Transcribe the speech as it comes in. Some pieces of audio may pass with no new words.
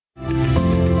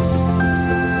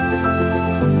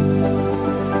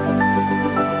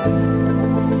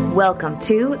Welcome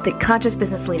to the Conscious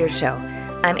Business Leaders Show.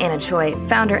 I'm Anna Choi,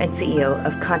 founder and CEO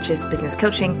of Conscious Business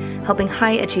Coaching, helping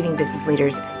high-achieving business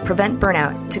leaders prevent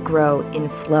burnout to grow in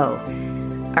flow.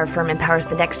 Our firm empowers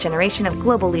the next generation of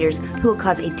global leaders who will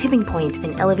cause a tipping point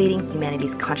in elevating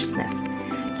humanity's consciousness.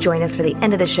 Join us for the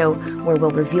end of the show, where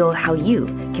we'll reveal how you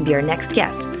can be our next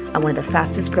guest on one of the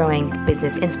fastest growing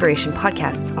business inspiration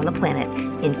podcasts on the planet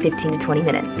in 15 to 20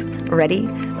 minutes. Ready?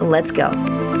 Let's go.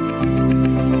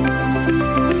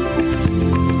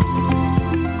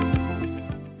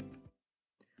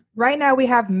 Right now we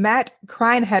have Matt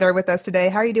Kreinheder with us today.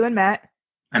 How are you doing, Matt?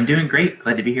 I'm doing great.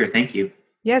 Glad to be here. Thank you.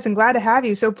 Yes, I'm glad to have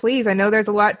you. So please, I know there's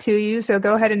a lot to you, so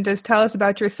go ahead and just tell us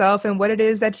about yourself and what it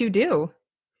is that you do.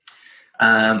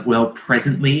 Well,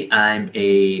 presently, I'm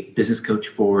a business coach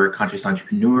for conscious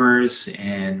entrepreneurs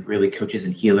and really coaches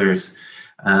and healers.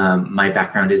 My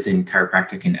background is in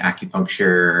chiropractic and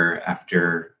acupuncture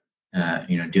after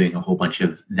doing a whole bunch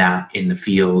of that in the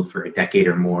field for a decade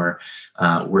or more,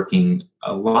 working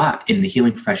a lot in the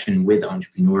healing profession with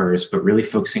entrepreneurs, but really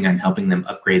focusing on helping them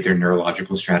upgrade their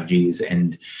neurological strategies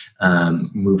and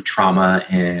move trauma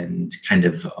and kind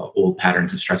of old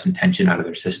patterns of stress and tension out of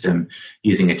their system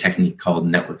using a technique called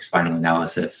network spinal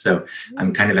analysis. So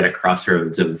I'm kind of at a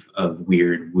crossroads of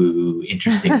weird, woo,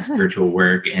 interesting spiritual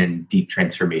work and deep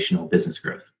transformational business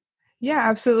growth. Yeah,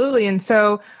 absolutely. And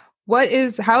so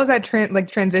how has that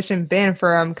transition been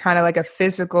from kind of like a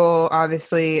physical,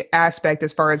 obviously, aspect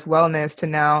as far as wellness to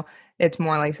now it's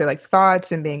more like, say, like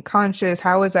thoughts and being conscious?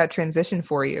 How was that transition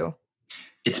for you?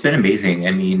 It's been amazing.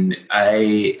 I mean,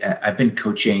 I've been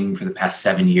coaching for the past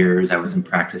 7 years. I was in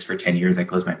practice for 10 years. I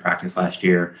closed my practice last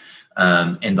year.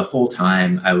 And the whole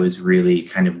time I was really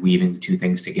kind of weaving the two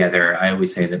things together. I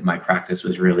always say that my practice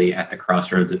was really at the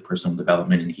crossroads of personal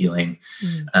development and healing.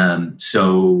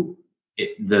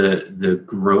 The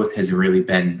growth has really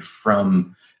been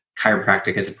from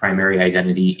chiropractic as a primary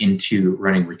identity into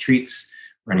running retreats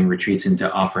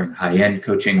into offering high-end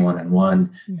coaching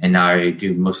one-on-one. And now I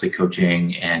do mostly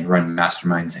coaching and run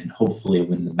masterminds. And hopefully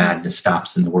when the madness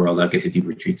stops in the world, I'll get to do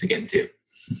retreats again too.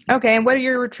 Okay. And what do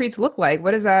your retreats look like?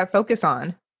 What does that focus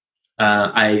on?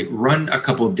 I run a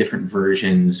couple of different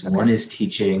versions. Okay. One is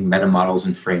teaching meta models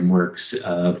and frameworks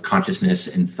of consciousness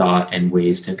and thought and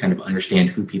ways to kind of understand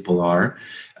who people are.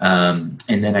 And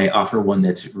then I offer one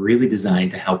that's really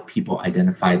designed to help people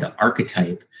identify the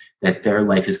archetype that their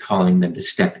life is calling them to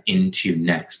step into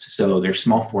next. So they're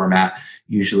small format,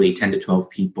 usually 10 to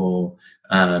 12 people.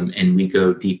 And we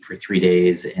go deep for 3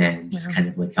 days and just kind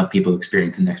of like help people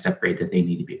experience the next upgrade that they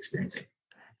need to be experiencing.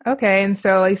 Okay. And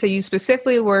so like you say, you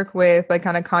specifically work with like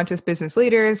kind of conscious business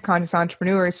leaders, conscious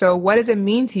entrepreneurs. So what does it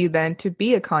mean to you then to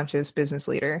be a conscious business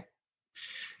leader?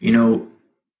 You know,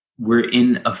 we're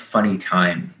in a funny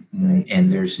time,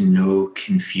 and there's no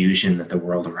confusion that the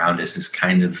world around us is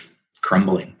kind of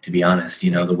crumbling, to be honest. You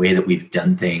know, the way that we've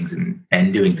done things and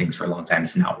been doing things for a long time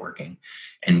is not working.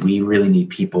 And we really need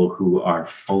people who are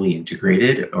fully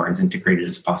integrated, or as integrated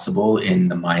as possible, in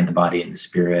the mind, the body, and the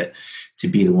spirit, to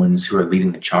be the ones who are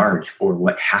leading the charge for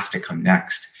what has to come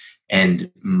next.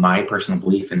 And my personal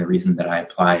belief, and the reason that I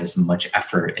apply as much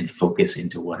effort and focus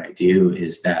into what I do,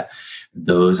 is that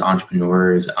those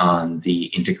entrepreneurs on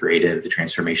the integrative, the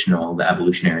transformational, the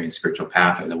evolutionary, and spiritual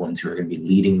path are the ones who are going to be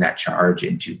leading that charge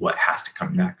into what has to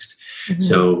come next. Mm-hmm.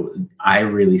 So I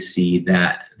really see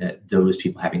that those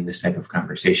people having this type of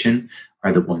conversation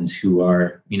are the ones who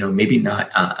are, you know, maybe not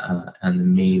on the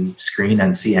main screen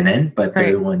on CNN, but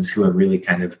they're the ones who are really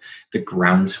kind of the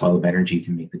groundswell of energy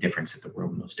to make the difference that the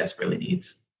world most desperately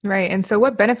needs. Right. And so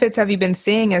what benefits have you been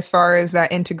seeing as far as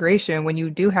that integration when you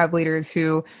do have leaders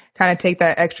who kind of take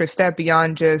that extra step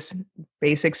beyond just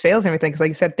basic sales and everything? Because like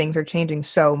you said, things are changing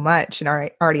so much and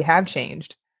already have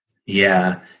changed.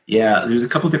 Yeah. There's a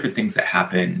couple different things that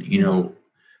happen, you know.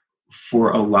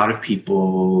 For a lot of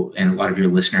people and a lot of your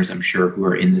listeners, I'm sure, who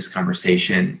are in this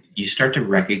conversation, you start to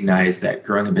recognize that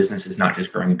growing a business is not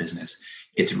just growing a business.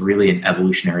 It's really an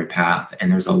evolutionary path.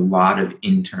 And there's a lot of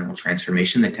internal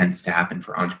transformation that tends to happen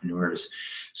for entrepreneurs.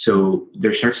 So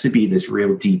there starts to be this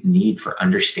real deep need for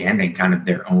understanding kind of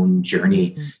their own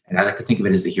journey. Mm-hmm. And I like to think of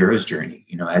it as the hero's journey.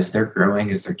 You know, as they're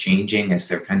growing, as they're changing, as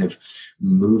they're kind of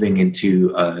moving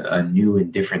into a new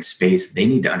and different space, they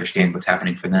need to understand what's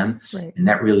happening for them. Right. And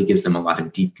that really gives them a lot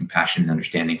of deep compassion and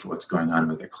understanding for what's going on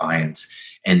with their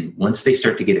clients. And once they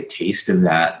start to get a taste of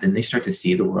that, then they start to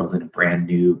see the world in a brand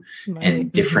new and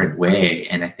different way.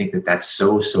 And I think that that's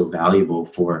so valuable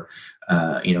for,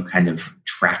 kind of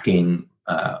tracking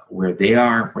where they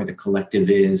are, where the collective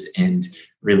is, and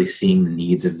really seeing the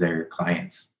needs of their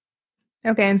clients.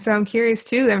 Okay. And so I'm curious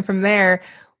too, then from there,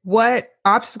 what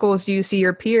obstacles do you see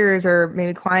your peers or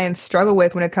maybe clients struggle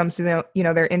with when it comes to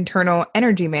their internal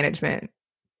energy management?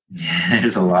 Yeah,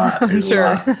 there's a lot. I'm There's a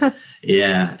sure. lot.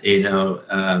 Yeah,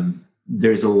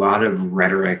 there's a lot of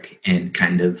rhetoric and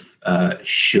kind of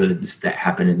shoulds that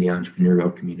happen in the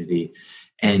entrepreneurial community.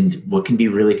 And what can be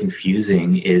really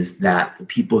confusing is that the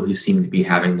people who seem to be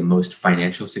having the most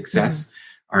financial success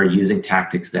are using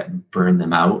tactics that burn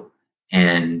them out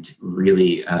and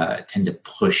really tend to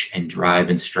push and drive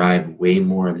and strive way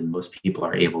more than most people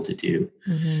are able to do.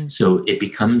 So it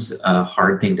becomes a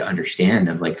hard thing to understand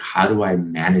of like, how do I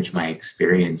manage my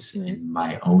experience and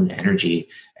my own energy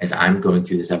as I'm going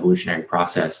through this evolutionary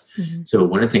process? So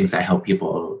one of the things I help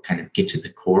people kind of get to the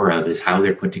core of is how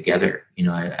they're put together.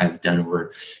 I've done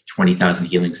over 20,000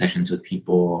 healing sessions with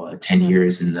people, 10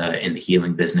 years in the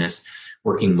healing business,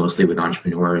 working mostly with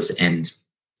entrepreneurs. And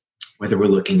whether we're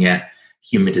looking at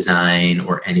human design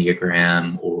or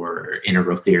Enneagram or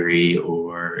integral theory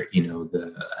or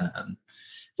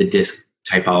the disc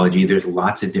typology, there's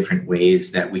lots of different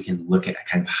ways that we can look at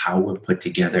kind of how we're put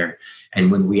together. And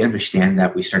when we understand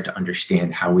that, we start to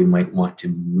understand how we might want to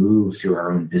move through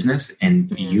our own business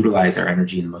and utilize our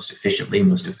energy the most efficiently,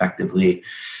 most effectively.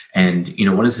 And,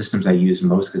 one of the systems I use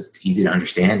most because it's easy to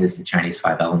understand is the Chinese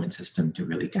 5-element system to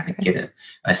really kind of get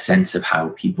a sense of how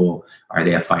people, are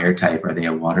they a fire type? Are they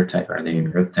a water type? Are they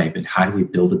an earth type? And how do we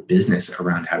build a business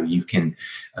around how you can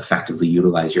effectively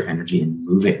utilize your energy and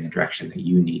move it in the direction that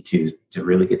you need to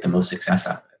really get the most success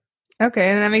out of it? Okay.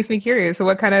 And that makes me curious. So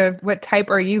what type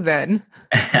are you then?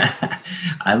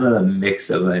 I'm a mix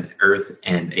of an earth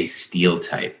and a steel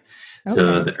type. Okay.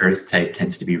 So the earth type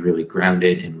tends to be really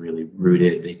grounded and really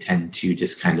rooted. They tend to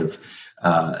just kind of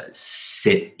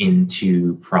sit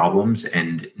into problems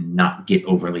and not get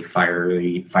overly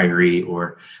fiery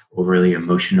or overly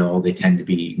emotional. They tend to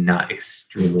be not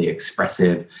extremely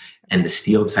expressive. And the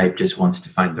steel type just wants to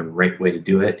find the right way to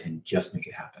do it and just make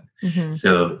it happen.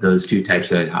 So those two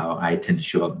types are how I tend to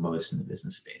show up most in the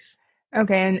business space.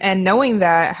 Okay. And knowing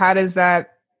that, how does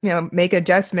that, make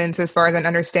adjustments as far as an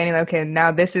understanding, okay,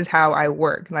 now this is how I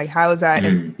work. Like, how has that,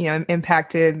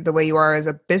 impacted the way you are as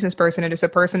a business person and just a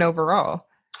person overall?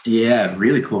 Yeah,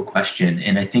 really cool question.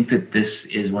 And I think that this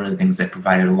is one of the things that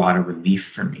provided a lot of relief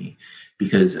for me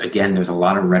because, again, there's a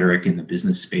lot of rhetoric in the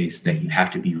business space that you have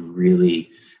to be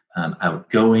really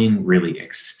outgoing, really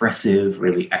expressive,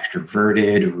 really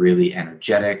extroverted, really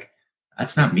energetic.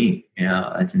 That's not me.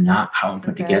 That's not how I'm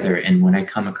put together. And when I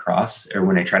come across, or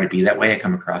when I try to be that way, I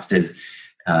come across as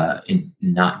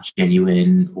not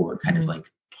genuine or kind of like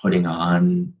putting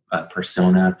on a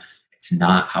persona. It's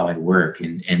not how I work.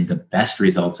 And the best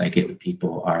results I get with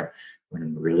people are when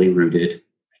I'm really rooted,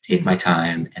 I take my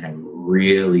time, and I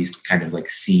really kind of like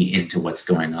see into what's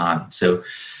going on. So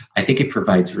I think it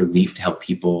provides relief to help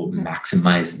people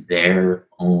maximize their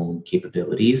own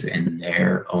capabilities and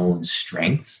their own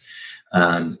strengths.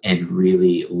 And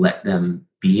really let them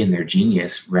be in their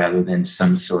genius rather than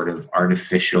some sort of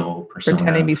artificial persona.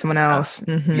 Pretending to be someone else.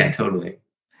 Yeah, totally.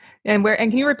 And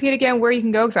can you repeat again where you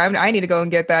can go? Because I need to go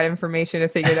and get that information to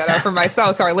figure that out for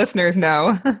myself so our listeners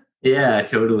know. Yeah,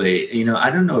 totally. I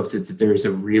don't know if there's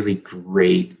a really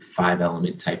great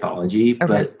 5-element typology,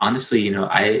 but honestly,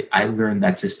 I learned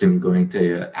that system going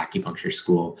to acupuncture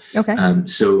school. Okay.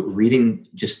 So reading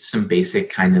just some basic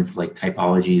kind of like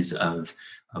typologies of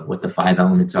what the 5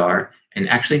 elements are. And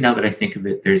actually, now that I think of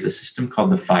it, there's a system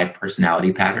called the 5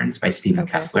 Personality Patterns by Stephen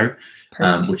Kessler,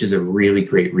 which is a really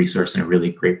great resource and a really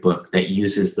great book that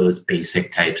uses those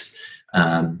basic types.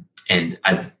 And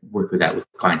I've worked with that with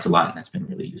clients a lot, and that's been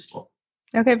really useful.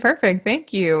 Okay, perfect.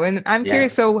 Thank you. And I'm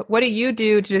curious, so what do you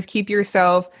do to just keep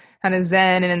yourself kind of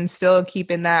zen and still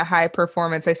keeping that high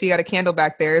performance? I see you got a candle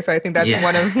back there, so I think that's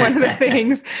one of the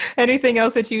things. Anything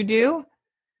else that you do?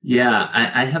 Yeah,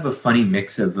 I have a funny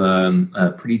mix of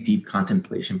a pretty deep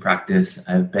contemplation practice.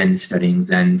 I've been studying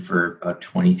Zen for about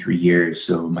 23 years.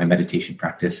 So my meditation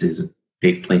practice is a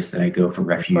big place that I go for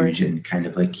refuge and kind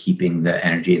of like keeping the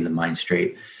energy and the mind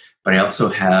straight. But I also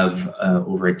have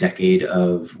over a decade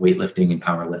of weightlifting and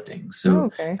powerlifting. So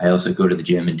I also go to the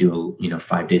gym and do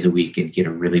 5 days a week and get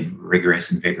a really rigorous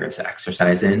and vigorous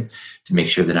exercise in to make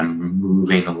sure that I'm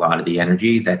moving a lot of the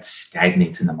energy that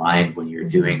stagnates in the mind when you're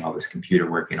doing all this computer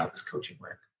work and all this coaching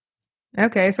work.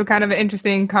 Okay, so kind of an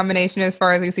interesting combination as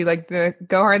far as you see, like the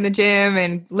go hard in the gym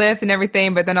and lift and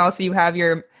everything, but then also you have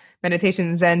your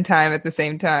meditation Zen time at the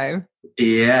same time.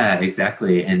 Yeah,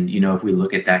 exactly. And, if we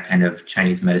look at that kind of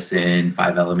Chinese medicine,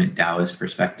 5-element Taoist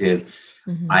perspective,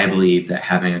 I believe that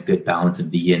having a good balance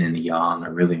of the yin and the yang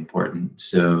are really important.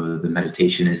 So the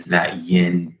meditation is that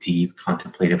yin, deep,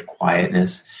 contemplative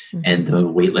quietness, and the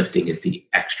weightlifting is the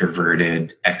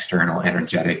extroverted, external,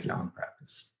 energetic yang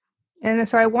practice. And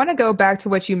so I want to go back to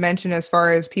what you mentioned as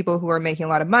far as people who are making a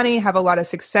lot of money, have a lot of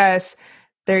success,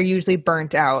 they're usually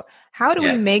burnt out. How do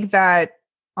we make that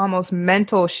almost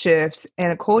mental shift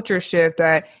and a culture shift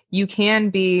that you can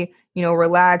be,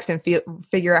 relaxed and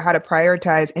figure out how to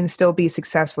prioritize and still be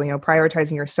successful,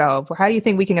 prioritizing yourself? How do you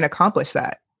think we can accomplish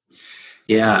that?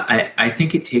 Yeah, I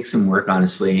think it takes some work,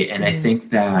 honestly. And I think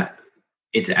that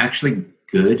it's actually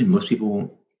good. Most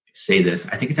people say this.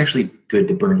 I think it's actually good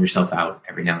to burn yourself out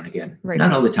every now and again. Right.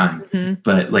 Not all the time,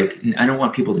 but I don't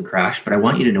want people to crash, but I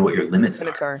want you to know what your limits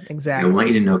are. Exactly. I want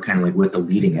you to know kind of what the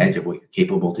leading edge of what you're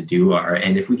capable to do are.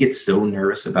 And if we get so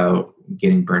nervous about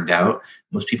getting burned out,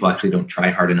 most people actually don't try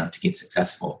hard enough to get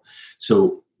successful.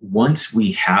 So once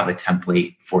we have a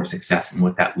template for success and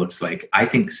what that looks like, I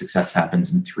think success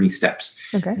happens in 3 steps.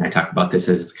 Okay. And I talk about this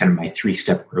as kind of my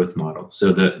 3-step growth model.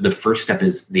 So the first step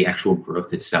is the actual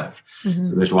growth itself.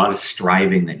 So there's a lot of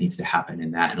striving that needs to happen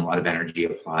in that and a lot of energy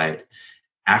applied.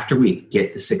 After we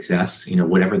get the success,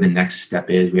 whatever the next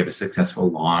step is, we have a successful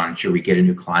launch or we get a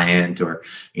new client or,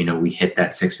 we hit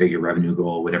that 6-figure revenue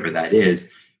goal, whatever that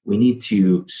is, we need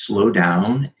to slow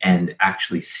down and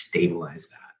actually stabilize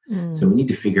that. So we need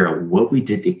to figure out what we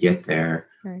did to get there,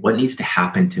 what needs to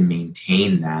happen to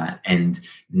maintain that and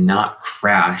not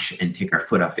crash and take our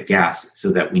foot off the gas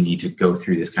so that we need to go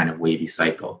through this kind of wavy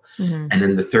cycle. And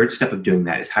then the third step of doing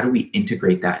that is how do we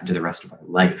integrate that into the rest of our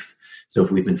life? So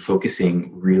if we've been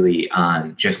focusing really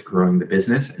on just growing the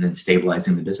business and then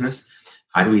stabilizing the business,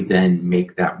 how do we then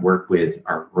make that work with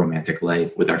our romantic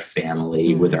life, with our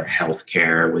family, with our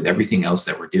healthcare, with everything else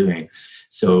that we're doing?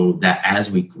 So that as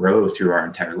we grow through our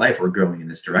entire life, we're growing in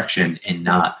this direction and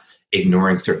not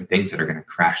ignoring certain things that are going to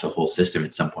crash the whole system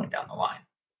at some point down the line.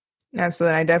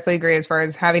 Absolutely. I definitely agree as far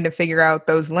as having to figure out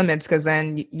those limits because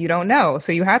then you don't know.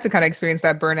 So you have to kind of experience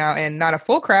that burnout and not a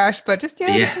full crash, but just a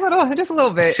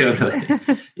little bit. Totally.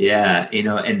 Yeah.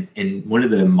 And one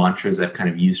of the mantras I've kind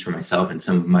of used for myself and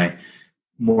some of my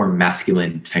more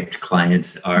masculine type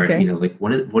clients are,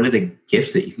 one of the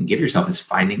gifts that you can give yourself is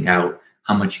finding out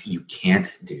how much you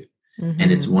can't do.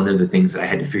 And it's one of the things that I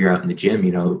had to figure out in the gym,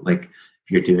 if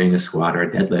you're doing a squat or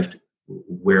a deadlift,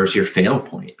 where's your fail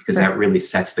point? Because that really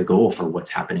sets the goal for what's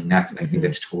happening next. And I think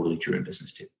that's totally true in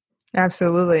business too.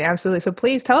 Absolutely. Absolutely. So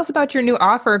please tell us about your new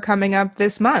offer coming up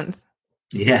this month.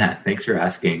 Yeah, thanks for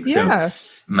asking. Yeah.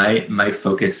 So my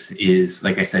focus is,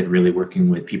 like I said, really working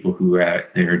with people who are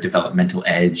at their developmental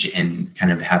edge and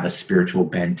kind of have a spiritual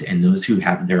bent, and those who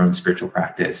have their own spiritual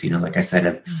practice. Like I said,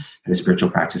 I've had a spiritual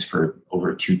practice for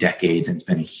over 2 decades, and it's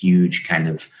been a huge kind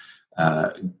of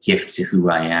gift to who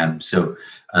I am. So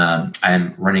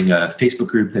I'm running a Facebook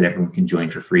group that everyone can join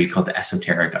for free called the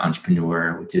Esoteric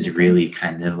Entrepreneur, which is really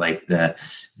kind of like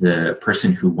the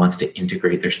person who wants to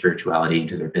integrate their spirituality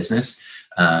into their business.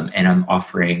 And I'm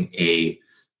offering a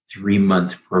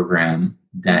 3-month program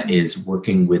that is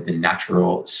working with the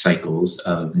natural cycles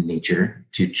of nature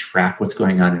to track what's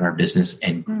going on in our business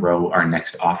and grow our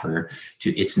next offer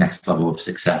to its next level of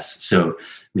success. So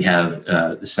we have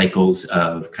the cycles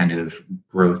of kind of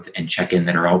growth and check-in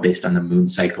that are all based on the moon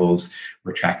cycles.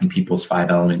 We're tracking people's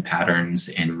 5-element patterns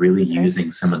and really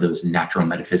using some of those natural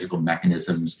metaphysical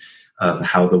mechanisms of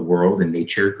how the world and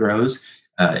nature grows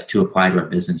to apply to our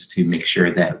business to make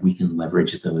sure that we can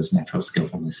leverage those natural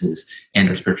skillfulnesses and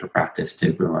our spiritual practice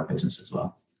to grow our business as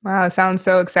well. Wow, it sounds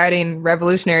so exciting,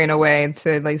 revolutionary in a way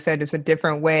to, like you said, just a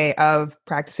different way of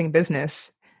practicing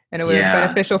business in a way that's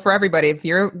beneficial for everybody. If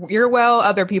you're well,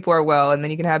 other people are well, and then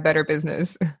you can have better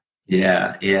business.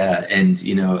 Yeah. And,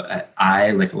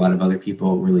 I, like a lot of other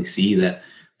people, really see that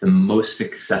the most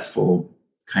successful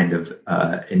kind of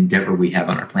endeavor we have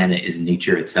on our planet is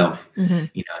nature itself.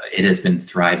 It has been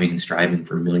thriving and striving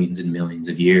for millions and millions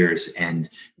of years, and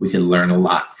we can learn a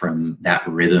lot from that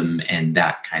rhythm and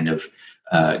that kind of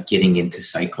getting into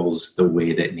cycles the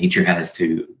way that nature has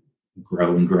to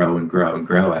grow and grow and grow and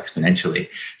grow exponentially.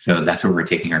 So that's where we're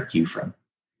taking our cue from.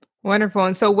 Wonderful.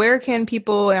 And so where can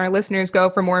people and our listeners go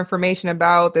for more information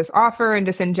about this offer and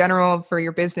just in general for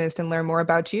your business and learn more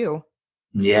about you?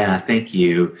 Yeah, thank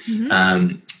you.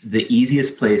 The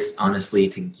easiest place, honestly,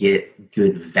 to get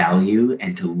good value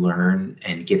and to learn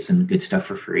and get some good stuff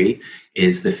for free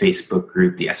is the Facebook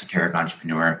group, the Esoteric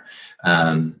Entrepreneur.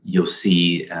 You'll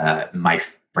see my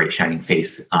bright shining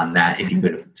face on that if you go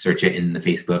to search it in the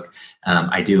Facebook.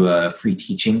 I do a free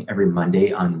teaching every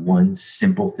Monday on one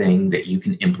simple thing that you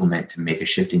can implement to make a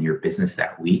shift in your business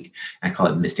that week. I call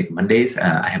it Mystic Mondays.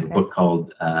 I have a book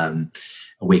called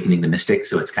Awakening the Mystic,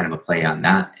 so it's kind of a play on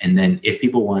that. And then if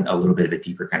people want a little bit of a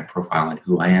deeper kind of profile on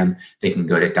who I am, they can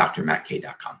go to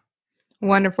drmattkay.com.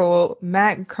 Wonderful.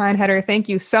 Matt Kreinheder, thank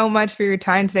you so much for your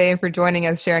time today and for joining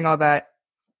us, sharing all that.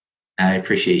 I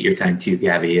appreciate your time too,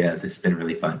 Gabby. This has been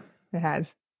really fun. It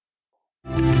has.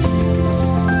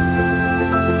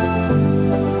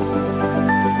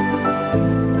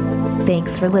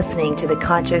 Thanks for listening to the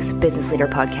Conscious Business Leader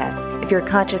podcast. If you're a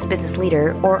conscious business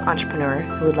leader or entrepreneur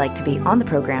who would like to be on the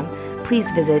program,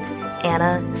 please visit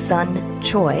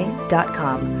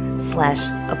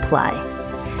annasunchoi.com/apply.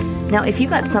 Now, if you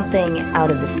got something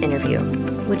out of this interview,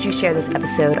 would you share this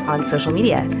episode on social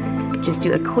media? Just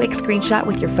do a quick screenshot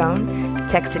with your phone,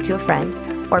 text it to a friend,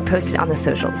 or post it on the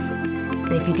socials.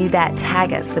 And if you do that,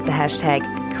 tag us with the hashtag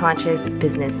Conscious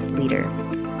Business Leader.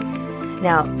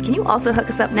 Now, can you also hook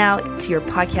us up now to your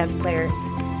podcast player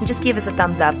and just give us a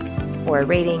thumbs up or a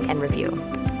rating and review?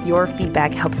 Your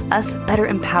feedback helps us better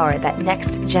empower that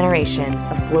next generation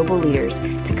of global leaders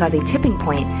to cause a tipping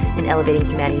point in elevating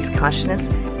humanity's consciousness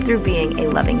through being a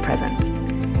loving presence.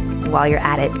 While you're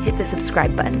at it, hit the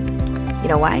subscribe button. You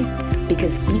know why?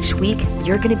 Because each week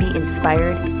you're going to be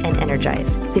inspired and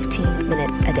energized 15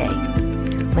 minutes a day.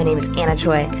 My name is Anna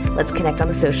Choi. Let's connect on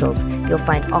the socials. You'll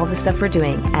find all the stuff we're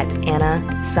doing at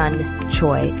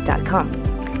annasunchoi.com.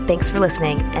 Thanks for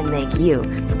listening, and thank you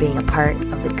for being a part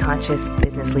of the Conscious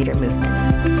Business Leader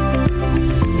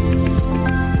movement.